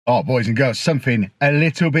Oh, boys and girls, something a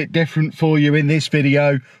little bit different for you in this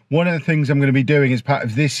video. One of the things I'm going to be doing as part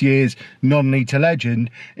of this year's Non-League to Legend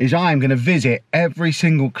is I am going to visit every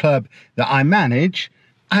single club that I manage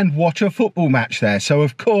and watch a football match there. So,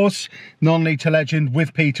 of course, Non-League to Legend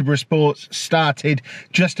with Peterborough Sports started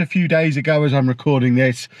just a few days ago as I'm recording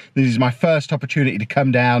this. This is my first opportunity to come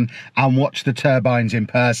down and watch the turbines in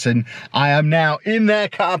person. I am now in their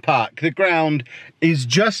car park. The ground is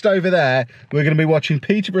just over there. We're going to be watching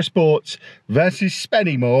Peterborough Sports versus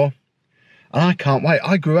Spennymoor. And I can't wait.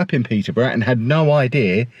 I grew up in Peterborough and had no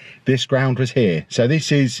idea this ground was here. So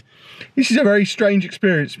this is a very strange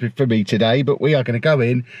experience for me today, but we are going to go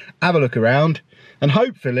in, have a look around, and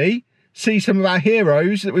hopefully see some of our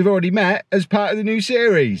heroes that we've already met as part of the new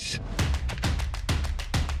series.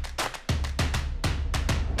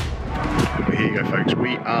 Here you go, folks,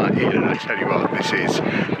 we are in, and I tell you what, this is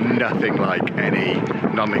nothing like any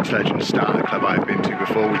Non-League to Legend starter club I've been to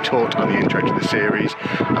before. We talked on the intro to the series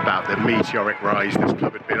about the meteoric rise this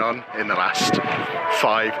club had been on in the last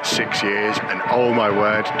 5-6 years, and oh my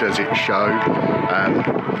word, does it show.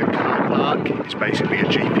 The car park is basically a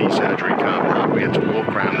GP surgery car park. We had to walk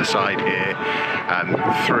around the side here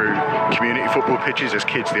through community football pitches. There's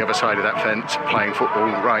kids the other side of that fence playing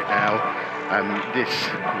football right now. This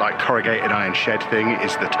like corrugated iron shed thing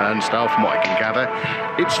is the turnstile from what I can gather.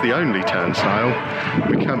 It's the only turnstile.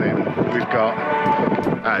 We come in, we've got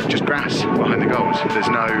just grass behind the goals. There's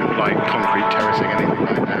no like concrete terracing, anything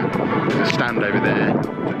like that. There's a stand over there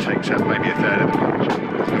that takes up maybe a third of the pitch.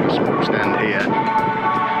 There's a small stand here.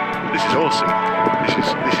 This is awesome. This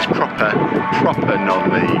is proper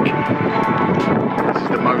non-league. This is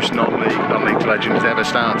the most non-league to Legends ever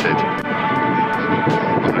started.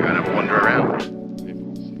 I'm going to have a wander around.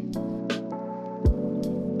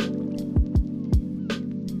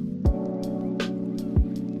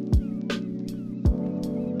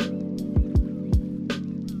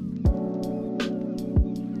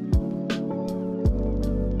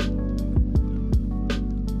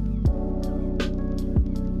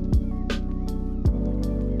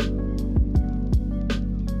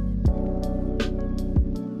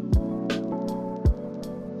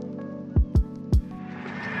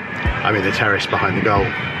 I'm in the terrace behind the goal.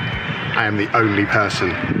 I am the only person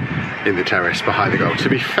in the terrace behind the goal. To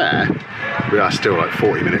be fair, we are still like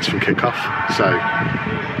 40 minutes from kickoff, so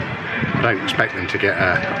I don't expect them to get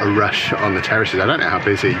a rush on the terraces. I don't know how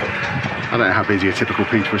busy a typical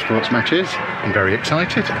Peterborough Sports match is. I'm very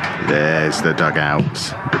excited. There's the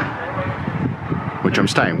dugouts, which I'm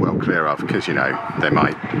staying well clear of because, you know, they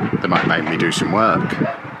might make me do some work.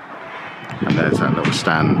 And there's that little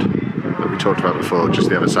stand that we talked about before, just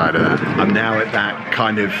the other side of that. I'm now at that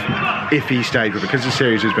kind of iffy stage, but because the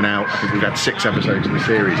series has been out, I think we've had 6 episodes of the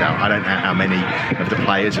series out. I don't know how many of the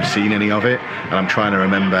players have seen any of it, and I'm trying to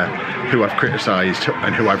remember who I've criticised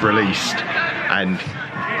and who I've released, and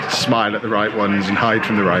smile at the right ones and hide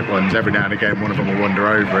from the right ones. Every now and again one of them will wander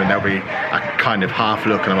over and there'll be a kind of half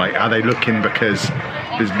look, and I'm like, are they looking because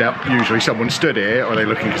there's usually someone stood here, or are they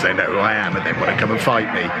looking because they know who I am and they want to come and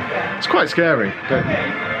fight me? It's quite scary.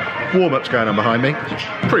 Warm-up's going on behind me.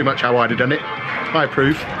 Pretty much how I'd have done it. I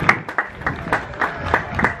approve.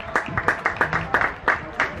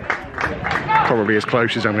 Probably as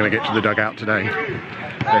close as I'm going to get to the dugout today.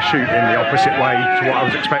 They're shooting the opposite way to what I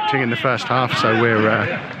was expecting in the first half, so we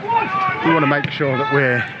want to make sure that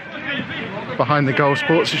we're behind the goal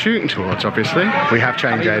Sports are shooting towards, obviously. We have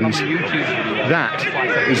changed ends. That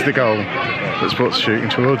is the goal that Sports are shooting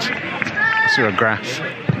towards. It's on grass.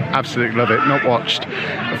 Absolutely love it. Not watched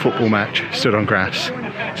a football match stood on grass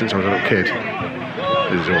since I was a little kid.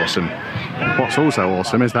 This is awesome. What's also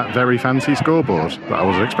awesome is that very fancy scoreboard that I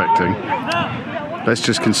wasn't expecting. Let's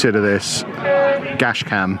just consider this gash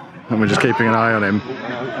cam, and we're just keeping an eye on him.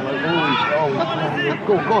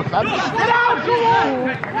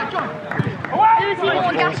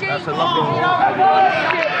 That's a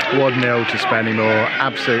 1-0 to Spennymoor,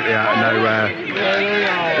 absolutely out of nowhere.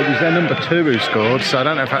 It was their number 2 who scored, so I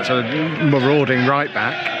don't know if that's a marauding right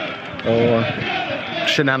back or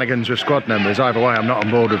shenanigans with squad numbers. Either way, I'm not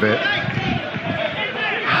on board with it.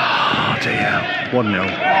 Oh dear, 1-0.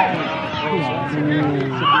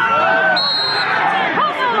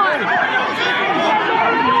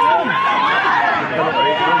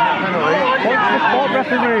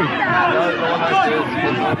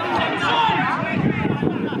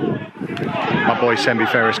 My boy Sembi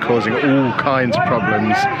Ferris causing all kinds of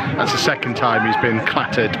problems. That's the second time he's been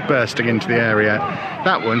clattered, bursting into the area.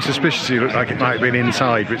 That one suspiciously looked like it might have been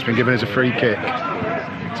inside, but it's been given as a free kick.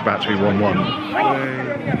 It's about to be 1-1.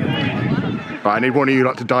 Right, I need one of you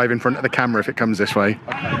lot to dive in front of the camera if it comes this way.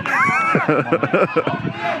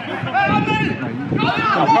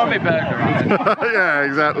 Probably burger, right? Yeah,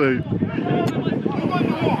 exactly.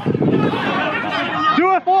 Do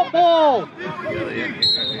a football!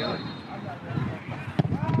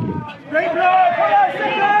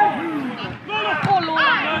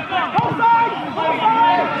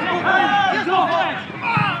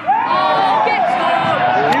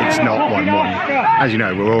 It's not 1-1. As you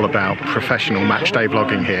know, we're all about professional match day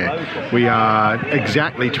vlogging here. We are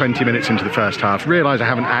exactly 20 minutes into the first half. Realise I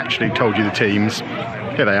haven't actually told you the teams.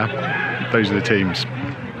 Here they are. Those are the teams.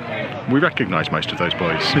 We recognise most of those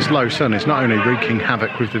boys. This low sun is not only wreaking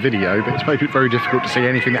havoc with the video, but it's making it very difficult to see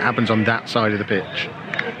anything that happens on that side of the pitch.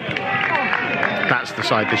 That's the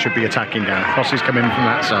side they should be attacking down. Crosses come in from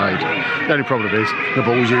that side. The only problem is the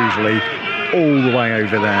ball's usually all the way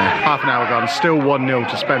over there. Half an hour gone, still 1-0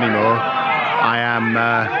 to Spennymoor. I'm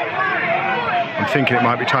thinking it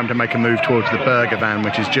might be time to make a move towards the burger van,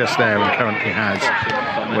 which is just there and currently has,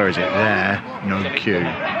 where is it? There, no queue.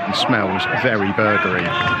 It smells very burgery.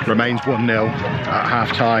 Remains 1-0 at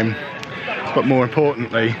half time. But more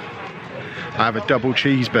importantly, I have a double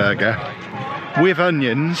cheeseburger with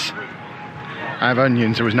onions. I have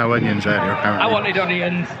onions, there was no onions earlier apparently. I wanted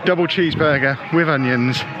onions. Double cheeseburger with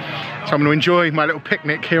onions. So I'm going to enjoy my little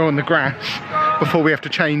picnic here on the grass before we have to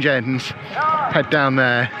change ends. Head down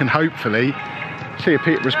there and hopefully see a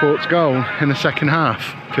Peterborough Sports goal in the second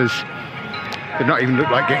half, because they've not even looked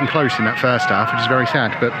like getting close in that first half, which is very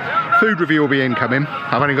sad. But food review will be incoming.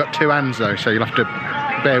 I've only got 2 hands though, so you'll have to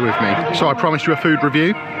bear with me. So I promised you a food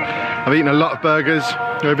review. I've eaten a lot of burgers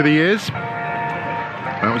over the years.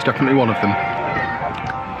 That was definitely one of them.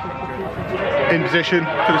 In position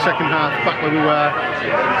for the second half, back where we were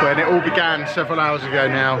when it all began several hours ago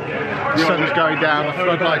now. The sun's going down, the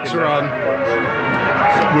floodlights are on.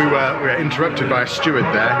 We were interrupted by a steward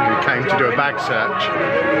there who came to do a bag search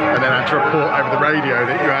and then had to report over the radio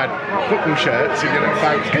that you had football shirts in your little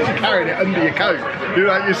bags because you carried it under your coat. You're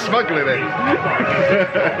like, you're smuggling it.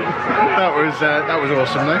 That was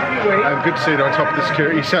awesome though. Good to see it on top of the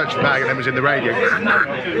security. He searched the bag and then was in the radio.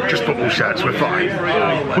 Just football shirts, we're fine.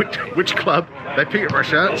 Which club? They're Peterborough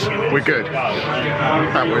shirts, we're good.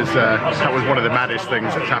 That was one of the maddest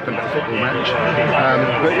things that's happened at a football match.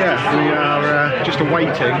 But yeah, we are just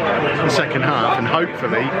awaiting the second half, and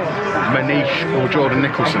hopefully Maniche or Jordan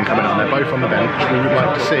Nicholson coming on. They're both on the bench. We would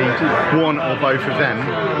like to see one or both of them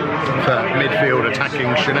for midfield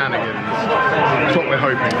attacking shenanigans. That's what we're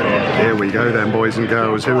hoping for. Here we go then, boys and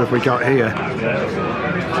girls. Who have we got here?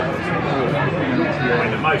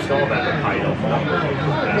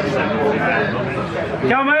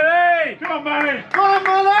 Come on, Manny! Come on, Manny! Come on,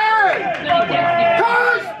 Manny!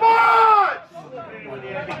 Come Sports!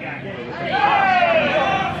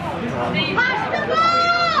 Pass the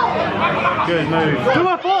ball! Good move. Do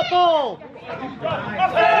a football!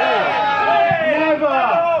 Never!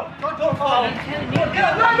 Come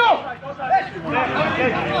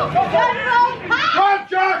on,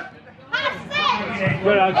 Josh! Pass it!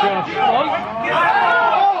 Well done, Josh.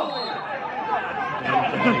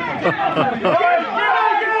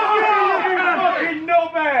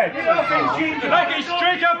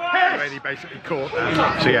 He basically caught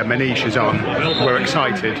that. So yeah, Maniche is on. We're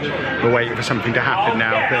excited. We're waiting for something to happen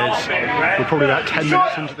now. We're probably about 10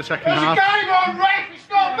 minutes into the second half.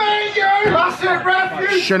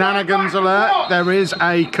 Shenanigans alert. There is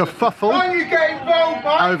a kerfuffle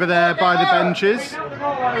over there by the benches.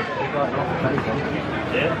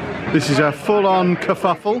 This is a full-on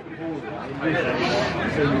kerfuffle.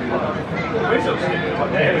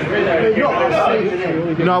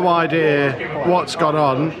 No idea what's gone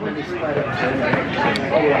on.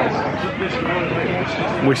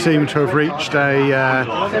 We seem to have reached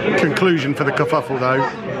a conclusion for the kerfuffle though.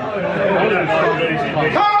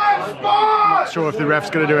 Not sure if the ref's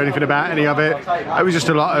going to do anything about any of it. It was just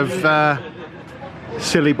a lot of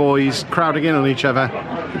silly boys crowding in on each other,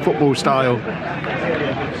 football style.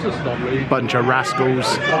 Bunch of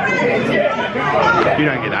rascals. You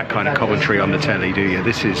don't get that kind of commentary on the telly, do you?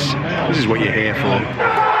 This is what you're here for.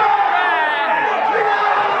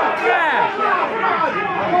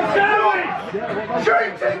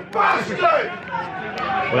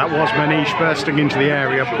 Well, that was Maniche bursting into the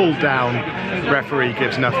area, pulled down. Referee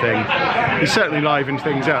gives nothing. He's certainly livened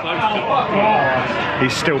things up.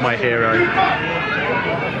 He's still my hero.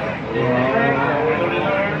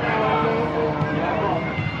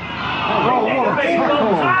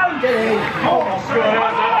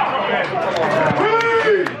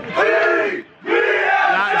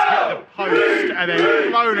 That has hit the post and then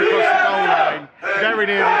flown across the goal line, very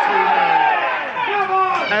nearly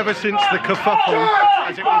 2-0. Ever since the kerfuffle,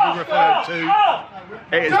 as it will be referred to,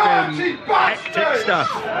 It has been hectic stuff.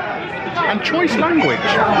 And choice language.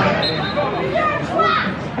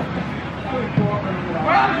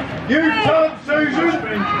 You turn, Susan!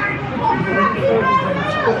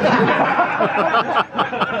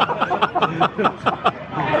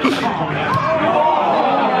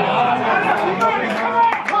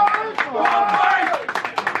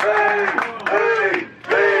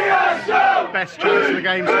 Best chance of the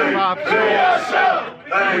game so far.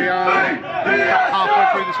 We are halfway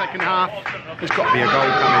through the second half. There's got to be a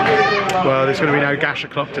goal coming. Well, there's going to be no Gasher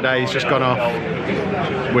clock today. He's just gone off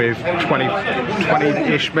with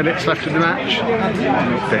 20-ish minutes left in the match.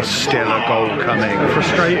 There's still a goal coming.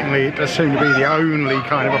 Frustratingly, it does seem to be the only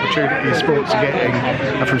kind of opportunity sports are getting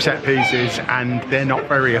from set pieces, and they're not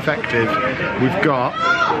very effective. We've got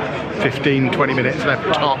 15-20 minutes left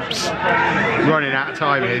tops, running out of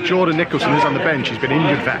time here. Jordan Nicholson is on the bench. He's been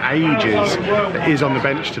injured for ages, but is on the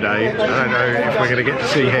bench today. I don't know if we're going to get to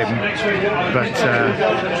see him, but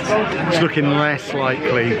it's looking less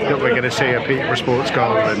likely that we're going to see a Peterborough Sports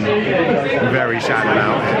goal, and I'm very sad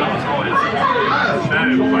about it.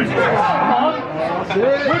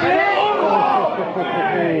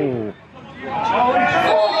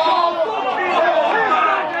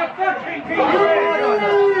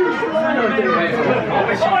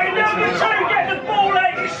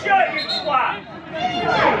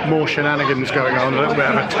 More shenanigans going on, a little bit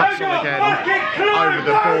of a tussle again over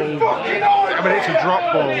the ball. I mean, it's a drop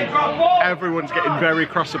ball. Everyone's getting very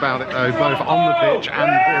cross about it though, both on the pitch and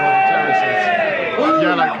here on the terraces.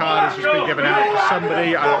 Yellow card has just been given out to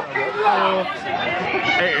somebody. I don't know what for.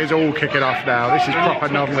 It is all kicking off now. This is proper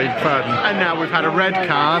non-league fun. And now we've had a red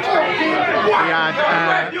card. We had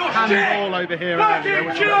handball over here earlier,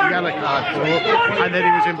 which we got a yellow card for. And then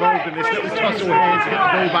he was involved in this little tussle here to get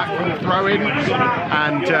the ball back from the throw-in.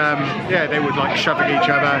 And yeah, they were like shoving each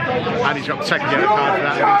other. And he's got the second yellow card for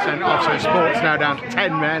that. They've been sent off. So Sports now down to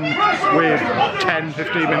 10 men with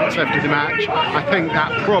 10-15 minutes left in the match. I think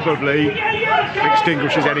that probably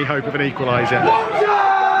extinguishes any hope of an equaliser.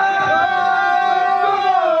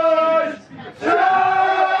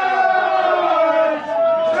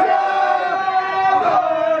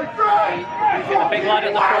 Big lad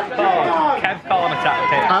at the front post, Kev corner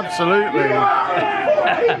tactic. Absolutely.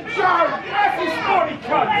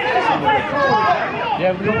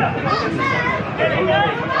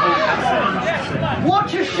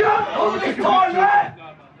 Watch your shot all the time, man!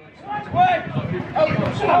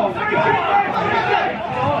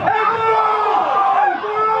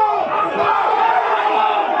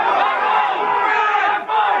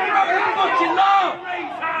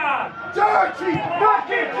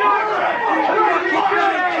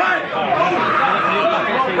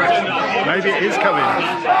 Maybe it is coming.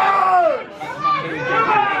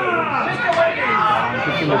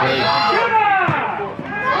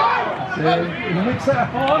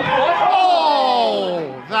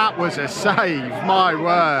 Oh, that was a save, my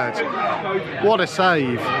word. What a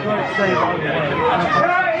save.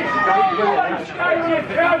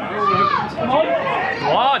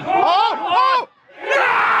 One. Oh, oh!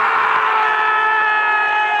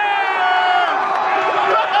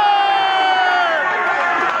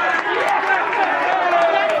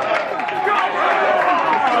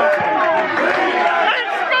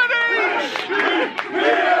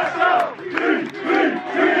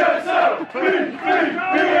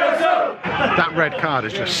 That red card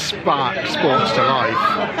has just sparked Sports to life.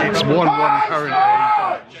 It's 1-1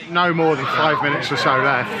 currently. No more than 5 minutes or so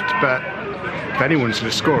left, but if anyone's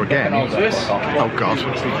going to score again, oh god,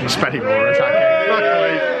 Spennymoor attacking.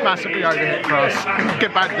 Luckily, massively overhit cross.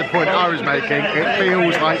 Get back to the point I was making. It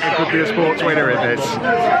feels like it could be a Sports winner in this.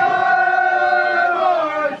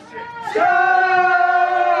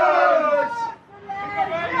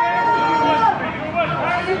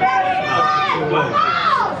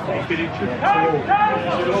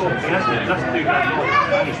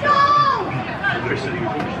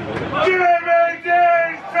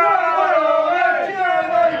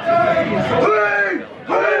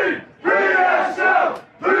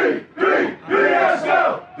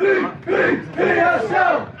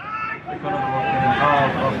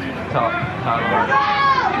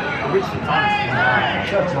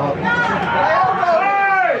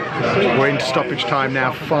 We're into stoppage time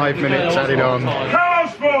now, 5 minutes added on.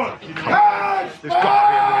 There's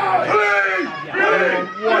got to be a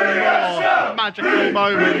one more magical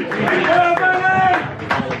moment.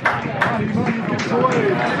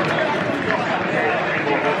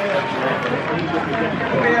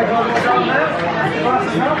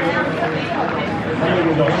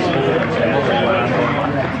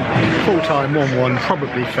 Full time, 1-1,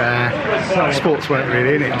 probably fair. Sports weren't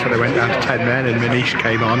really in it until they went down to 10 men and Maniche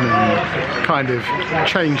came on and kind of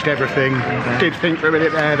changed everything. Did think for a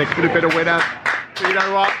minute there could have been a winner. But you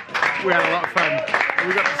know what? We had a lot of fun.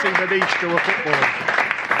 We got to see Maniche do a football.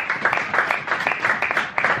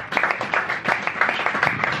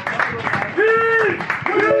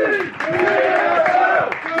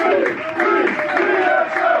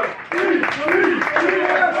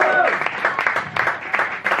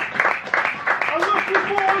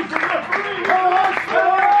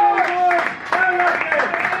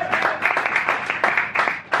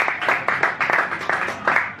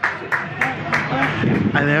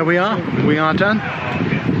 And there we are done.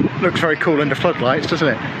 Looks very cool under floodlights, doesn't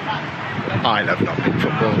it? I love not big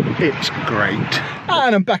football, it's great.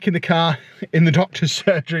 And I'm back in the car in the doctor's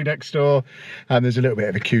surgery next door. There's a little bit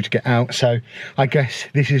of a queue to get out, so I guess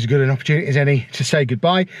this is as good an opportunity as any to say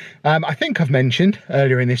goodbye. I think I've mentioned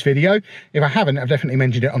earlier in this video, if I haven't, I've definitely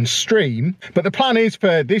mentioned it on stream, but the plan is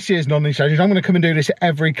for this year's non-league stages, I'm going to come and do this at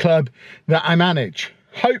every club that I manage.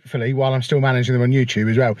 Hopefully while I'm still managing them on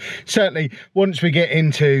YouTube as well. Certainly once we get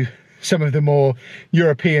into some of the more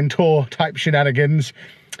European tour type shenanigans,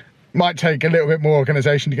 might take a little bit more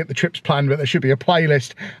organisation to get the trips planned, but there should be a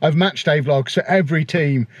playlist of match day vlogs for every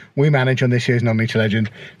team we manage on this year's Non-League to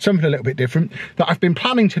Legend. Something a little bit different that I've been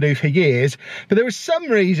planning to do for years, but there was some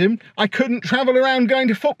reason I couldn't travel around going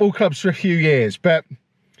to football clubs for a few years, but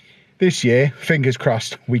this year, fingers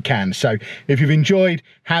crossed, we can. So if you've enjoyed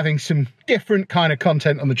having some different kind of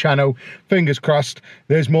content on the channel, fingers crossed,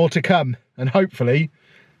 there's more to come. And hopefully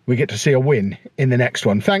we get to see a win in the next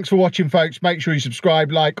one. Thanks for watching, folks. Make sure you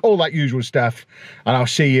subscribe, like, all that usual stuff. And I'll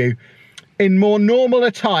see you in more normal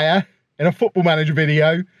attire in a Football Manager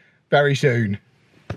video very soon.